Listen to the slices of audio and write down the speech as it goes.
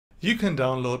You can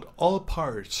download all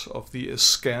parts of the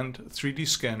ASCAND 3D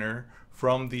scanner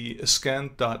from the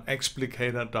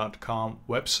ascand.explicator.com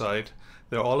website.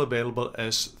 They're all available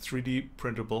as 3D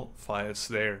printable files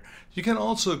there. You can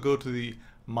also go to the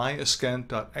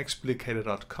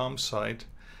myascand.explicator.com site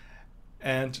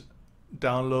and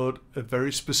download a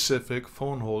very specific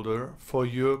phone holder for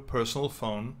your personal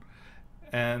phone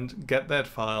and get that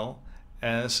file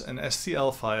as an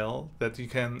STL file that you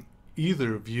can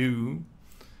either view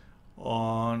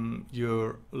on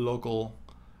your local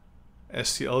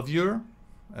STL viewer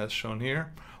as shown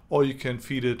here, or you can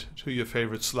feed it to your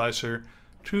favorite slicer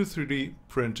to 3D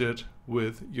print it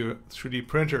with your 3D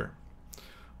printer.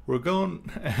 We're going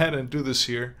ahead and do this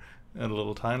here in a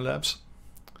little time lapse,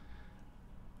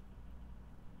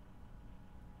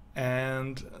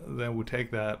 and then we take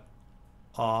that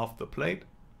off the plate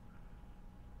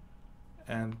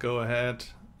and go ahead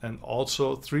and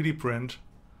also 3D print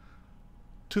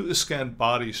two ASCAND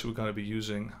bodies we're going to be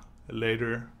using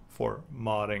later for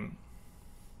modding.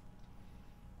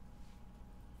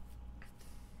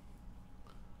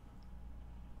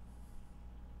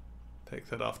 Take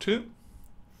that off too.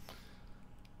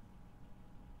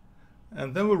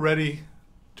 And then we're ready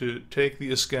to take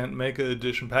the ASCAND Maker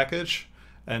Edition package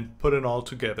and put it all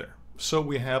together. So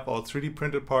we have our 3D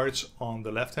printed parts on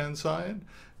the left hand side,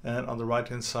 and on the right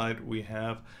hand side we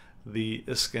have the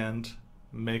ASCAND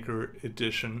Maker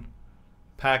Edition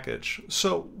package.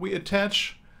 So we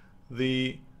attach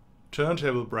the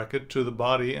turntable bracket to the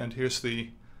body, and here's the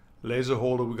laser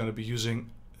holder we're going to be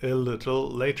using a little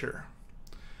later.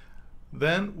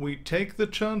 Then we take the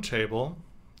turntable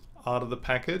out of the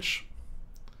package,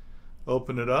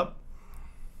 open it up,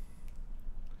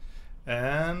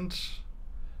 and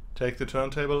take the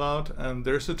turntable out, and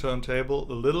there's the turntable,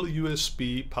 a little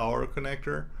USB power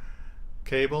connector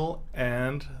cable,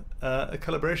 and a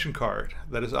calibration card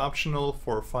that is optional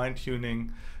for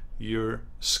fine-tuning your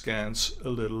scans a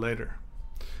little later.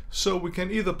 So we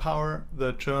can either power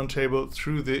the turntable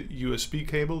through the USB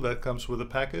cable that comes with the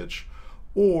package,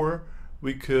 or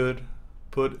we could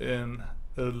put in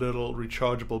a little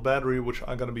rechargeable battery, which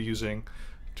I'm going to be using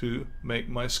to make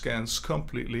my scans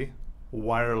completely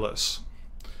wireless.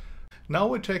 Now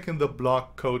we're taking the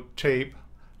block coat tape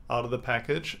out of the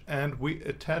package and we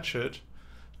attach it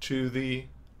to the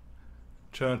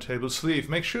turntable sleeve.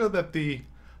 Make sure that the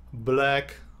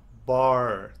black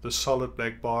bar, the solid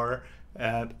black bar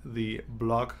at the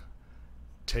block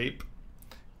tape,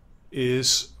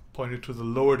 is pointed to the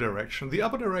lower direction. The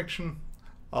upper direction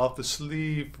of the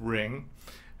sleeve ring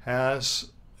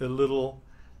has a little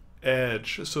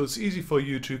edge, so it's easy for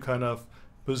you to kind of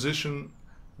position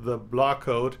the block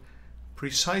coat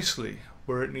precisely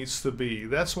where it needs to be.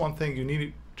 That's one thing, you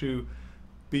need to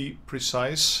be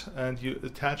precise, and you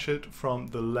attach it from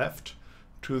the left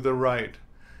to the right.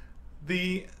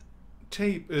 The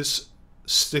tape is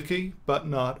sticky but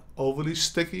not overly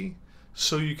sticky,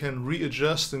 so you can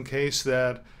readjust in case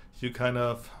that you kind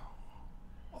of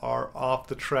are off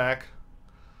the track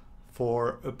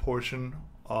for a portion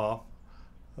of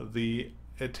the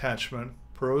attachment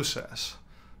process.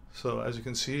 So as you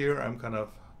can see here, I'm kind of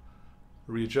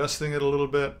readjusting it a little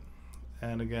bit,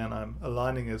 and again I'm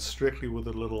aligning it strictly with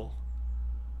the little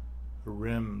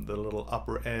rim, the little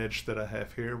upper edge that I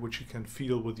have here, which you can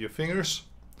feel with your fingers.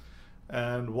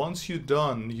 And once you're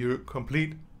done your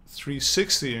complete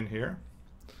 360 in here,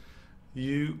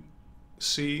 you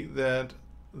see that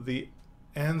the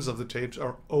ends of the tapes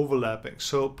are overlapping.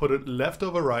 So put it left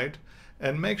over right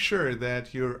and make sure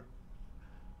that you're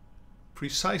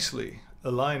precisely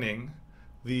aligning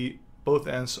the both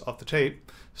ends of the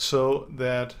tape so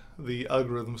that the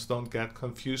algorithms don't get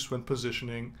confused when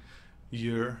positioning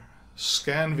your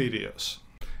scan videos.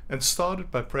 And start it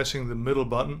by pressing the middle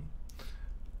button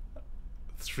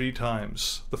 3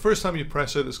 times. The first time you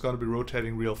press it, it's going to be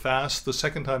rotating real fast. The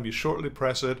second time you shortly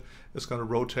press it, it's going to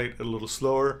rotate a little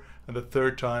slower. And the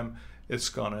third time, it's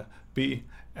going to be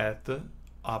at the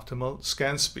optimal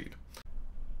scan speed.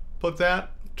 Put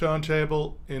that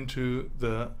turntable into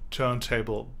the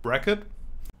turntable bracket.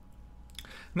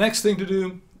 Next thing to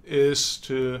do is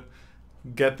to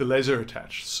get the laser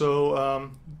attached.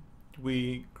 So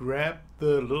we grab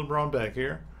the little brown bag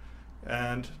here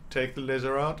and take the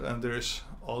laser out, and there's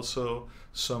also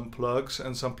some plugs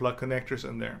and some plug connectors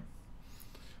in there.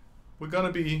 We're going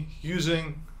to be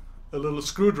using a little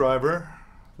screwdriver.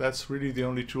 That's really the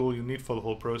only tool you need for the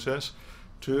whole process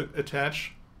to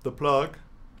attach the plug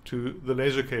to the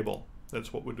laser cable.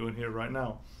 That's what we're doing here right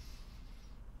now.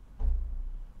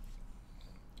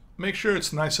 Make sure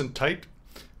it's nice and tight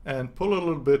and pull a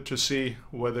little bit to see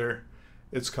whether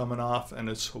it's coming off and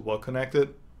it's well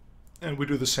connected. And we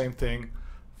do the same thing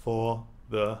for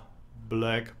the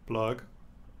black plug,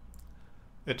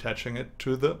 attaching it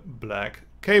to the black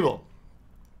cable.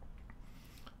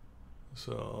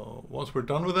 So once we're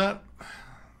done with that,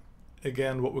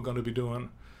 again, what we're going to be doing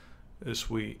is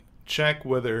we check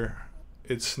whether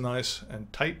it's nice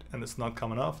and tight and it's not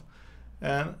coming off.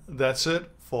 And that's it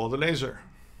for the laser.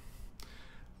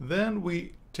 Then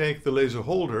we take the laser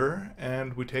holder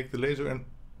and we take the laser and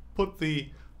put the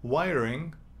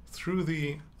wiring through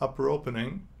the upper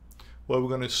opening where we're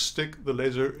going to stick the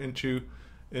laser into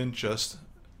in just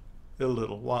a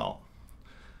little while.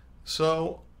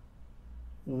 So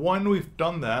when we've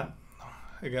done that,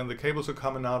 again, the cables are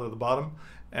coming out of the bottom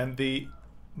and the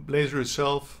laser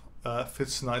itself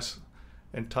fits nice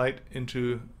and tight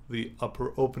into the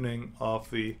upper opening of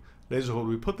the laser holder.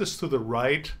 We put this to the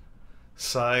right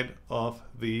side of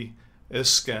the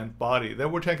ASCAND body.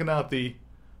 Then we're taking out the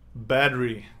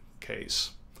battery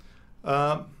case.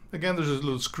 Again, there's a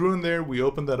little screw in there. We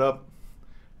open that up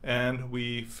and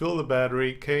we fill the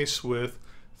battery case with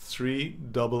 3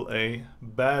 AA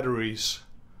batteries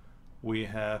we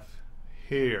have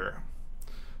here.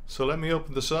 So let me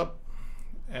open this up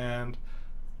and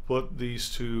put these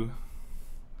two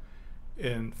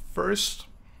in first.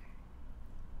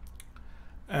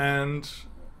 And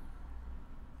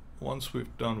once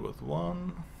we've done with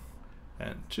 1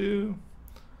 and 2,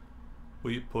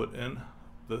 we put in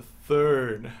the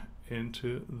third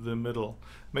into the middle.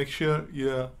 Make sure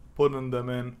you're putting them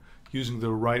in using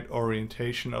the right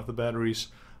orientation of the batteries,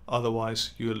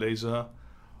 otherwise your laser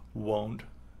won't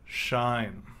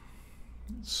shine.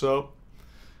 So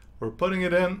we're putting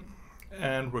it in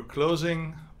and we're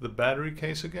closing the battery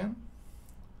case again.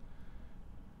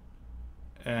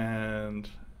 And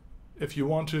if you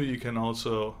want to, you can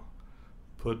also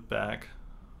put back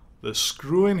the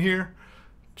screw in here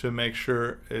to make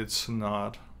sure it's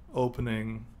not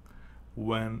opening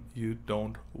when you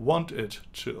don't want it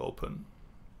to open.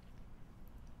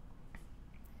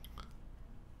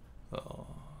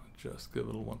 Just give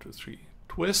it a 1, 2, 3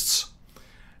 twists.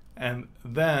 And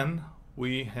then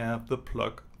we have the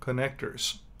plug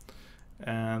connectors.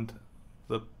 And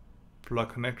the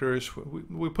plug connectors,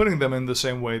 we're putting them in the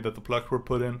same way that the plugs were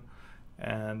put in,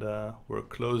 and we're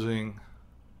closing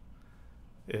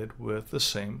it with the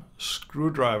same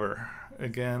screwdriver.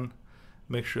 Again,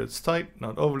 make sure it's tight,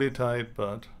 not overly tight,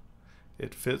 but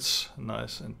it fits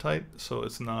nice and tight so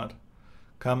it's not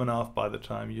coming off by the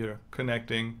time you're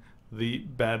connecting the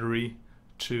battery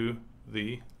to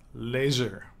the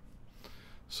laser.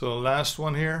 So last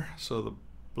one here, so the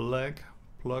black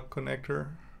plug connector,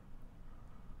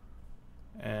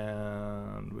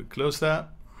 and we close that,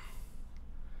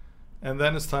 and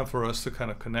then it's time for us to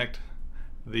kind of connect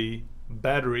the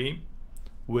battery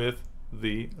with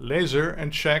the laser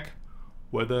and check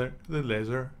whether the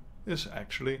laser is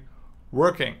actually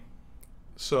working.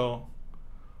 So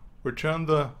we turn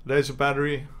the laser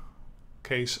battery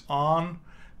case on,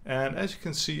 and as you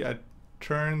can see, I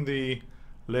turn the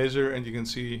laser and you can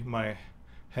see my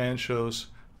hand shows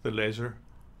the laser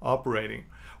operating.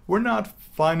 We're not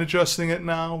fine adjusting it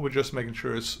now, we're just making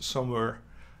sure it's somewhere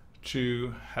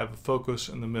to have a focus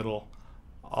in the middle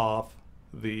of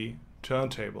the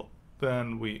turntable.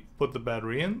 Then we put the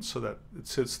battery in so that it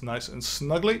sits nice and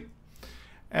snugly,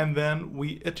 and then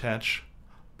we attach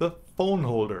the phone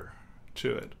holder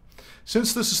to it.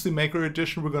 Since this is the Maker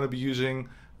Edition, we're going to be using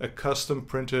a custom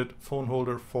printed phone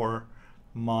holder for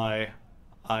my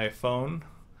iPhone,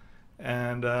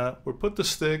 and we'll put the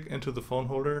stick into the phone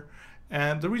holder.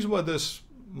 And the reason why there's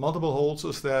multiple holes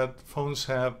is that phones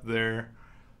have their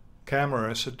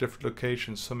cameras at different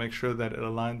locations, so make sure that it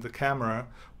aligns the camera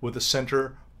with the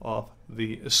center of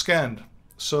the ASCAND.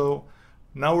 So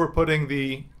now we're putting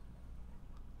the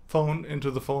phone into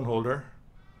the phone holder,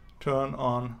 turn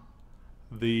on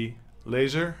the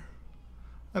laser,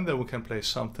 and then we can place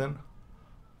something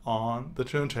on the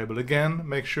turntable. Again,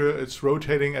 make sure it's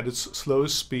rotating at its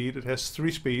slowest speed. It has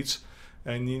 3 speeds,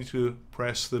 and you need to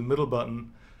press the middle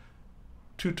button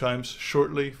 2 times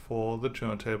shortly for the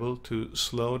turntable to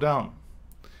slow down.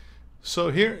 So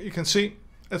here you can see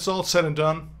it's all said and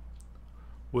done.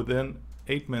 Within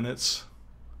 8 minutes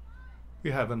we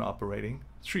have an operating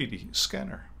 3D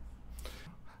scanner.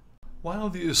 While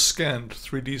the ASCAND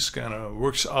 3D scanner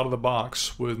works out of the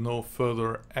box with no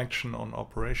further action on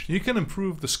operation, you can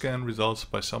improve the scan results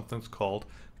by something called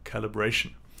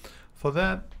calibration. For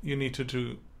that, you need to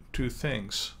do 2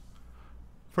 things.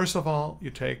 First of all,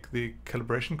 you take the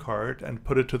calibration card and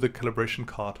put it to the calibration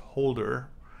card holder,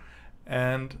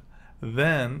 and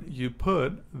Then you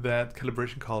put that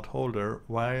calibration card holder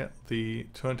while the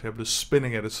turntable is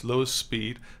spinning at its lowest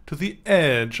speed to the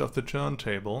edge of the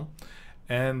turntable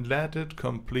and let it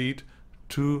complete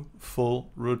 2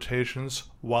 full rotations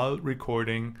while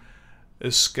recording a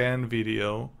scan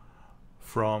video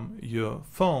from your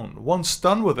phone. Once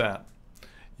done with that,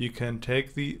 you can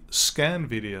take the scan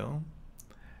video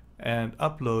and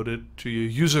upload it to your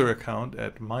user account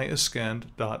at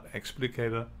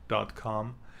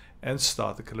myascand.explicator.com and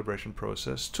start the calibration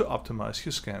process to optimize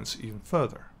your scans even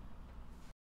further.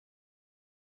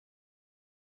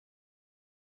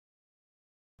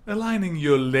 Aligning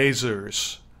your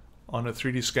lasers on a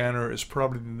 3D scanner is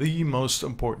probably the most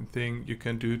important thing you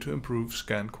can do to improve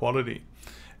scan quality.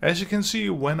 As you can see,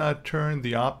 when I turn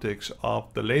the optics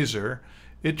of the laser,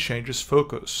 it changes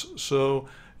focus. So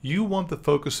you want the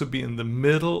focus to be in the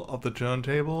middle of the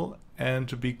turntable and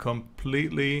to be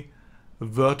completely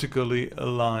vertically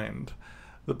aligned.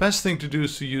 The best thing to do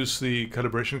is to use the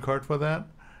calibration card for that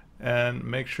and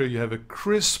make sure you have a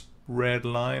crisp red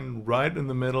line right in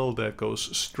the middle that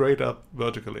goes straight up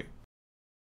vertically.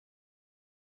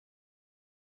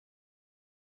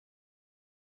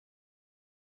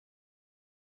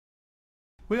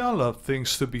 We all love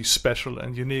things to be special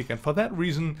and unique, and for that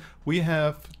reason we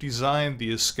have designed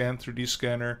the ASCAND 3D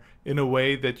scanner in a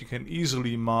way that you can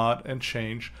easily mod and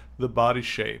change the body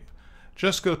shape.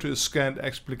 Just go to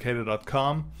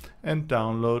ASCANDexplicator.com and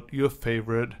download your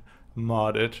favorite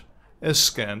modded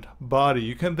ASCAND body.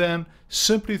 You can then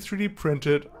simply 3D print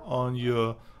it on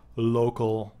your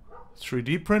local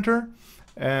 3D printer,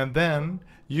 and then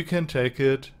you can take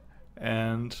it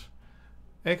and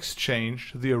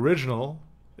exchange the original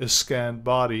ASCAND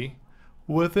body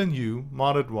with a new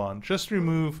modded one. Just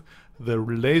remove the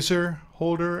laser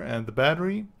holder and the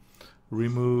battery,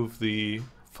 remove the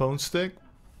phone stick,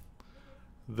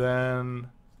 then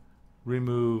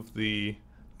remove the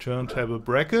turntable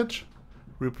bracket,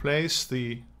 replace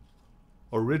the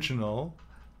original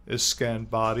ASCAND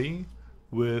body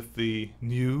with the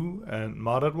new and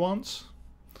modded ones,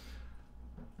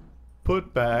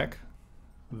 put back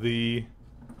the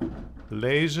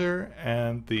laser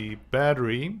and the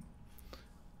battery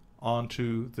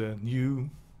onto the new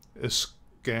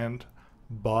ASCAND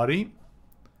body,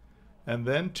 and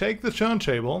then take the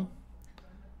turntable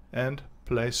and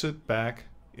place it back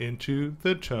into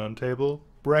the turntable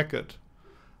bracket.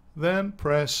 Then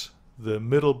press the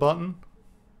middle button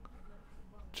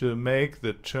to make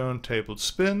the turntable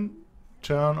spin,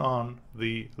 turn on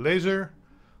the laser,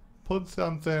 put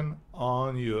something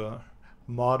on your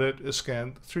modded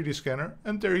ASCAND 3D scanner,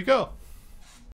 and there you go.